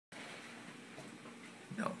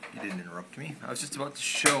No, you didn't interrupt me. I was just about to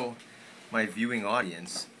show my viewing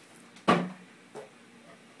audience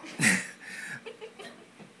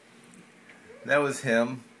that was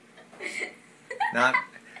him, not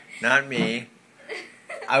me.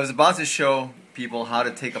 I was about to show people how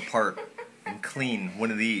to take apart and clean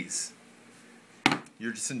one of these.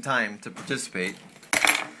 You're just in time to participate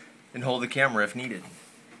and hold the camera if needed.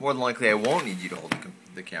 More than likely I won't need you to hold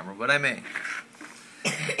the camera, but I may.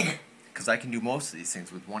 Because I can do most of these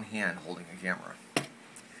things with one hand holding a camera.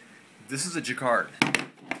 This is a Jaccard.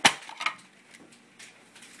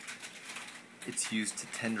 It's used to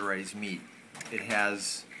tenderize meat. It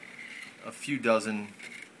has a few dozen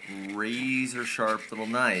razor sharp little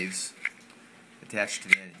knives attached to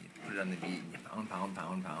the end. You put it on the meat and you pound,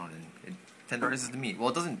 and it tenderizes the meat. Well,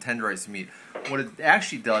 it doesn't tenderize the meat. What it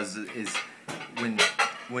actually does is when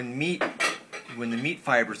the meat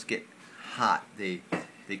fibers get hot, they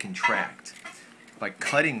contract. By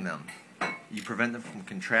cutting them, you prevent them from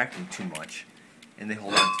contracting too much, and they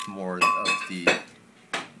hold on to more of the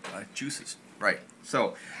juices. Right.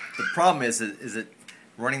 So the problem is that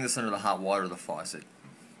running this under the hot water of the faucet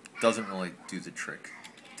doesn't really do the trick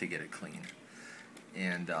to get it clean.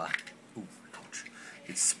 And ouch.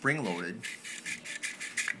 It's spring-loaded,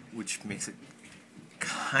 which makes it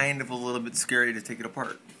kind of a little bit scary to take it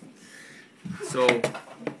apart. So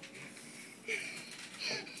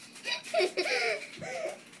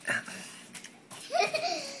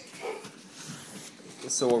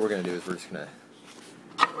what we're gonna do is we're gonna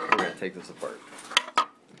take this apart.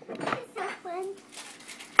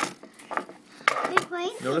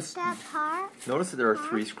 Notice that there are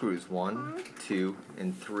 3 screws. 1, 2,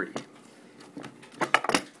 and 3.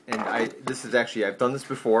 And this is actually, I've done this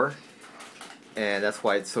before, and that's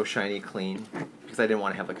why it's so shiny clean, because I didn't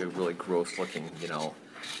want to have like a really gross looking,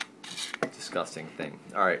 disgusting thing.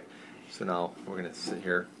 Alright, so now we're going to sit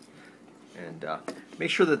here and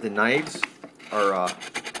make sure that the knives are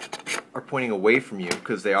pointing away from you,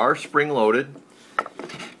 because they are spring-loaded.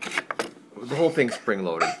 The whole thing's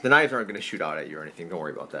spring-loaded. The knives aren't going to shoot out at you or anything. Don't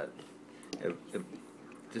worry about that.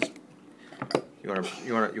 Just you want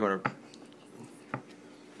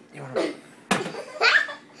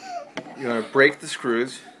to break the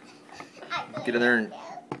screws. Get in there and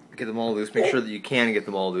get them all loose. Make sure that you can get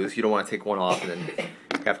them all loose. You don't want to take one off and then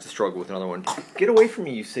have to struggle with another one. Get away from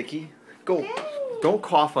me, you sickie. Go. Don't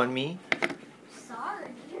cough on me.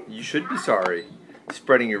 Sorry. You should be sorry.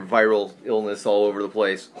 Spreading your viral illness all over the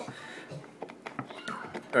place.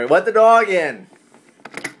 Alright, let the dog in!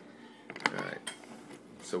 Alright,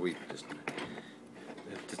 so we just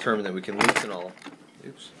determined that we can loosen all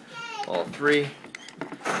 3.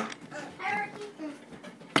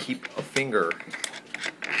 Keep a finger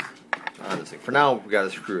on this thing. For now, we got a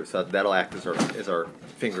screw, so that'll act as our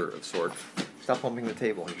finger of sorts. Stop bumping the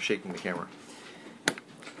table, you're shaking the camera.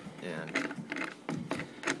 And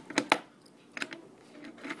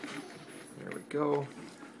there we go.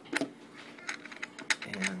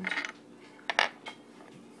 And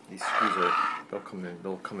these screws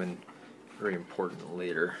they'll come in very important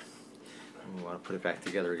later. And we want to put it back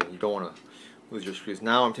together again. You don't want to lose your screws.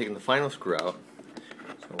 Now I'm taking the final screw out,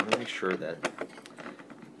 so I want to make sure that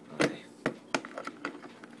I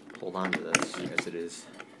hold on to this, as it is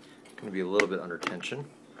going to be a little bit under tension.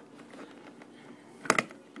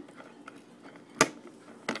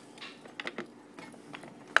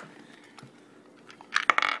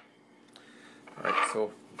 So,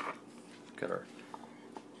 got our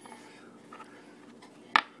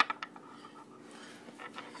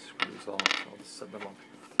screws all. I'll just set them up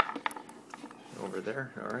over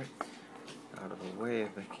there. All right, out of the way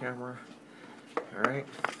of the camera. All right,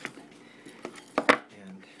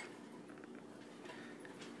 and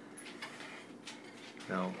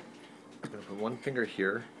now I'm going to put one finger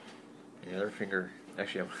here, and the other finger.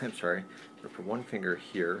 Actually, I'm sorry. I'm going to put one finger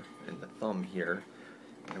here and the thumb here,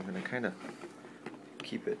 and I'm going to kind of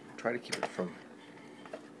try to keep it from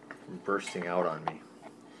bursting out on me.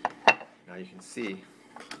 Now you can see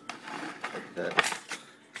that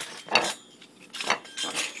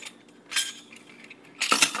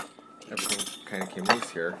everything kind of came loose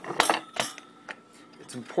here.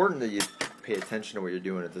 It's important that you pay attention to what you're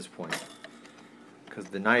doing at this point, because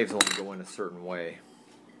the knives only go in a certain way.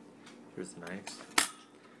 Here's the knives.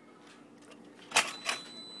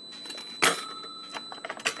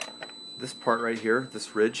 This part right here,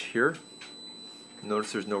 this ridge here,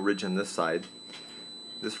 notice there's no ridge on this side.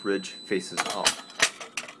 This ridge faces up.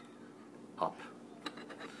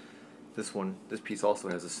 This piece also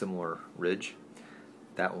has a similar ridge.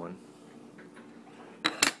 That one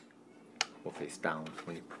will face down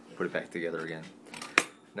when you put it back together again.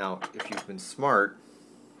 Now, if you've been smart,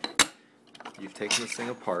 you've taken this thing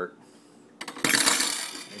apart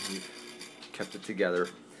and you've kept it together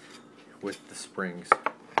with the springs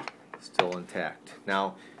still intact.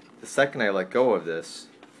 Now, the second I let go of this,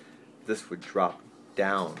 this would drop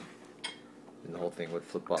down and the whole thing would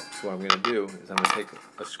flip up. So what I'm going to do is I'm going to take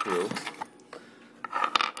a screw,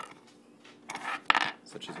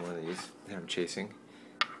 such as one of these that I'm chasing,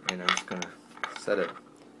 and I'm just going to set it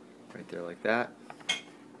right there like that.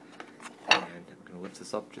 And I'm going to lift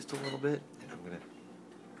this up just a little bit, and I'm going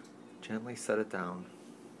to gently set it down.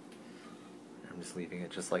 I'm just leaving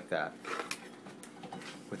it just like that,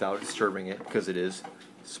 without disturbing it, because it is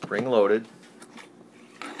spring loaded.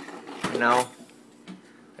 And now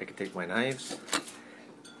I can take my knives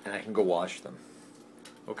and I can go wash them.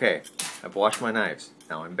 Okay, I've washed my knives.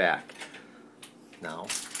 Now I'm back. Now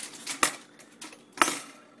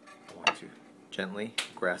I want to gently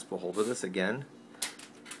grasp a hold of this again.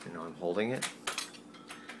 And now I'm holding it.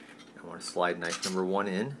 I want to slide knife number 1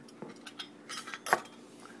 in.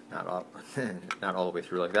 Not all the way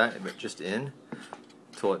through like that, but just in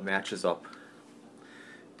until it matches up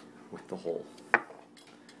with the hole.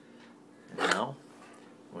 And now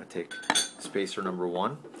I'm going to take spacer number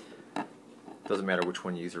 1. Doesn't matter which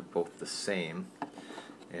one you use, they're both the same.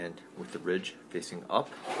 And with the ridge facing up,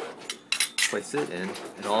 place it in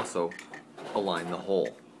and also align the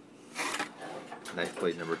hole. Knife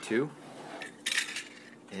blade number 2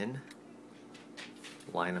 in,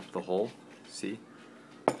 line up the hole. See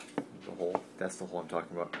the hole? That's the hole I'm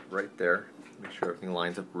talking about right there. Make sure everything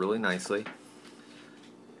lines up really nicely.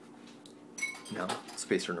 Now,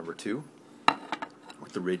 spacer number 2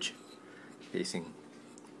 with the ridge facing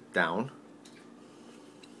down.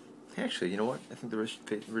 Actually, you know what? I think the ridge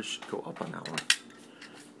should go up on that one.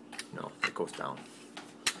 No, it goes down.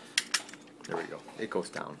 There we go. It goes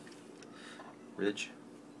down. Ridge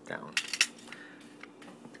down.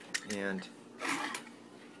 And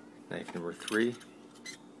knife number 3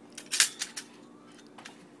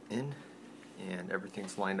 in, and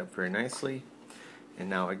everything's lined up very nicely. And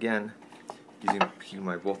now again, using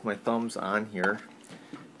both my thumbs on here,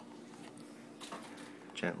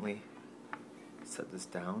 gently set this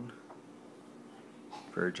down,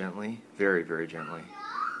 very gently, very, very gently.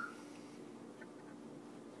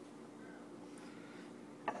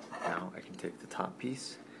 Now I can take the top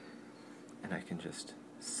piece and I can just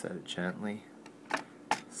set it gently,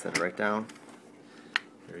 set it right down.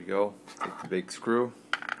 There you go. Take the big screw,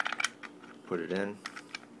 put it in,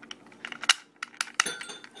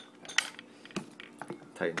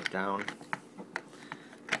 tighten it down.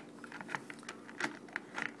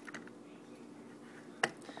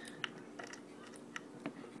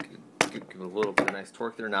 Give it a little bit of nice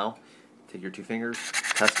torque there. Now, take your 2 fingers,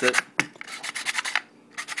 test it.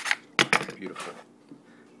 Beautiful.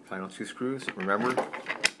 Final 2 screws. Remember,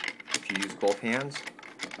 if you use both hands,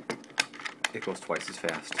 it goes twice as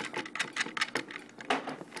fast.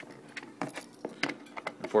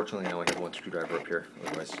 Unfortunately, I only have 1 screwdriver up here.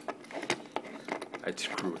 Otherwise, I'd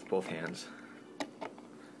screw with both hands.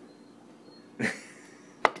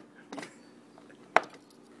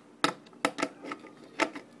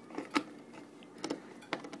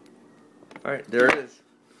 Alright, there it is.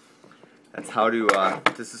 That's how to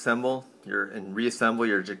disassemble and reassemble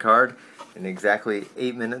your Jaccard in exactly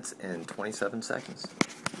 8 minutes and 27 seconds.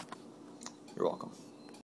 You're welcome.